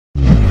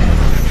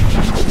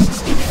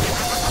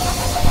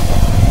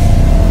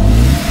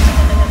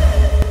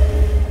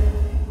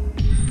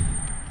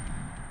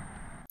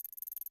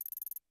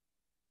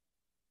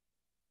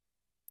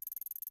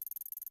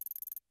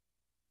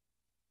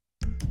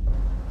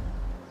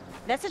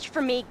Message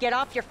from me, get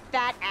off your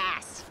fat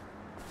ass.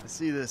 I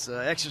see this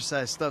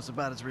exercise stuff's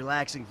about as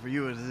relaxing for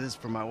you as it is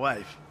for my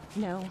wife.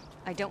 No,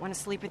 I don't want to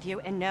sleep with you,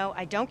 and no,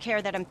 I don't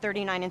care that I'm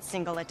 39 and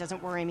single. It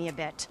doesn't worry me a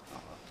bit.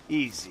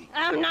 Easy.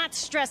 I'm not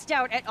stressed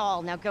out at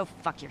all. Now go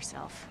fuck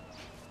yourself.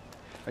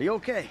 Are you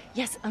okay?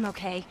 Yes, I'm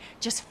okay.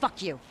 Just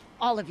fuck you.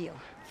 All of you.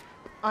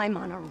 I'm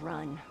on a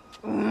run.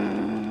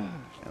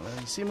 Well,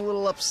 you seem a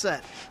little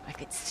upset. I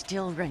could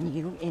still run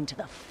you into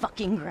the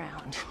fucking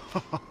ground.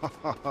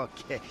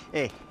 Okay.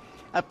 Hey,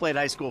 I played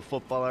high school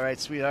football, all right,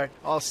 sweetheart?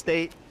 All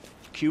state,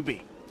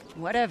 QB.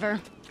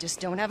 Whatever. Just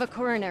don't have a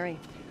coronary.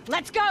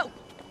 Let's go!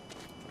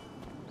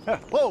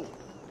 Whoa!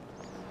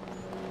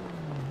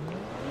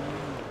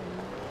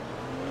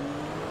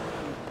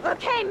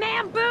 Okay,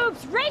 man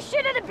boobs, race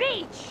you to the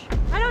beach!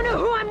 I don't know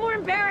who I'm more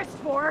embarrassed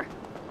for.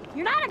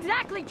 You're not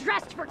exactly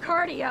dressed for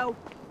cardio.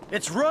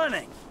 It's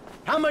running.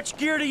 How much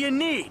gear do you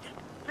need?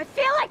 I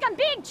feel like I'm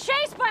being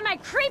chased by my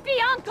creepy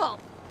uncle.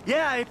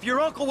 Yeah, if your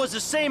uncle was the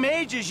same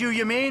age as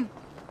you mean?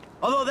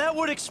 Although that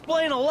would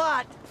explain a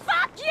lot.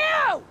 Fuck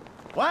you!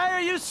 Why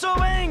are you so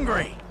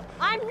angry?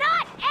 I'm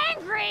not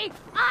angry,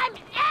 I'm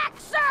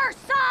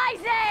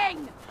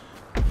exercising!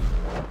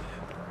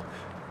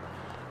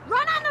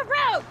 Run on the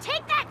road!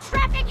 Take that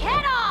traffic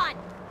head on!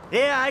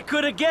 Yeah, I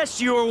could have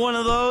guessed you were one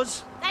of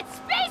those. That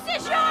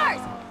space is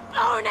yours!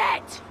 Own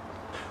it!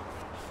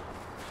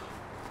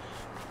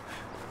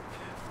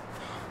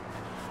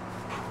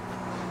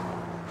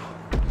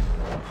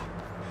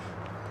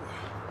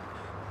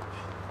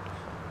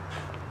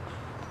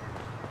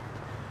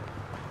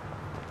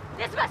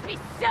 This must be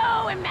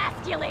so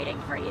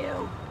emasculating for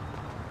you.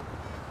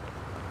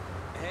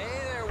 Hey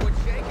there,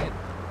 what's shaking?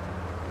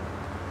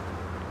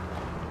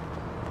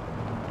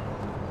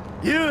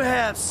 You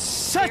have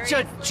such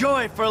a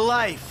joy for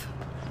life.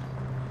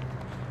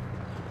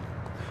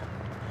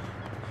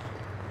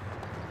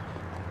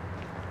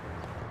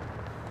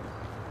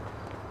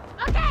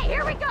 Okay,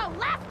 here we go.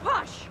 Last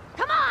push.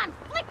 Come on,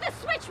 flick the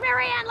switch,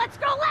 Marianne. Let's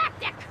go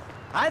lactic.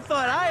 I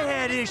thought I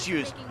had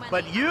issues,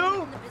 but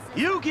you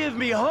give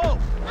me hope.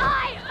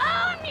 I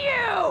own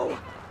you!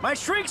 My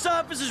shrink's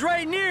office is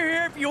right near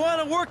here if you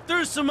want to work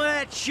through some of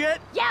that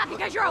shit. Yeah,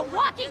 because you're a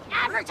walking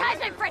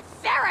advertisement for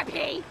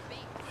therapy.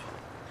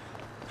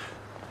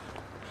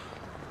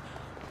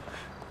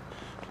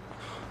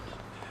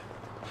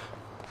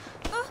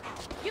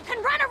 You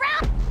can run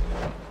around.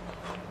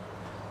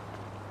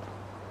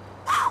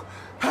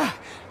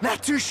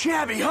 Not too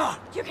shabby, huh?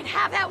 You can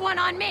have that one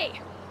on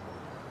me.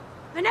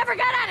 I never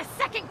got out of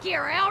second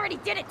gear. I already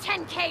did a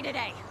 10K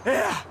today.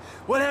 Yeah,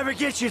 whatever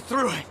gets you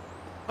through it.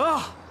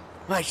 Oh,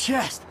 my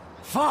chest.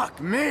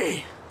 Fuck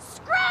me.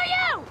 Screw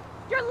you!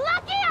 You're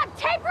lucky I'm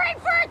tapering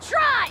for a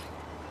try.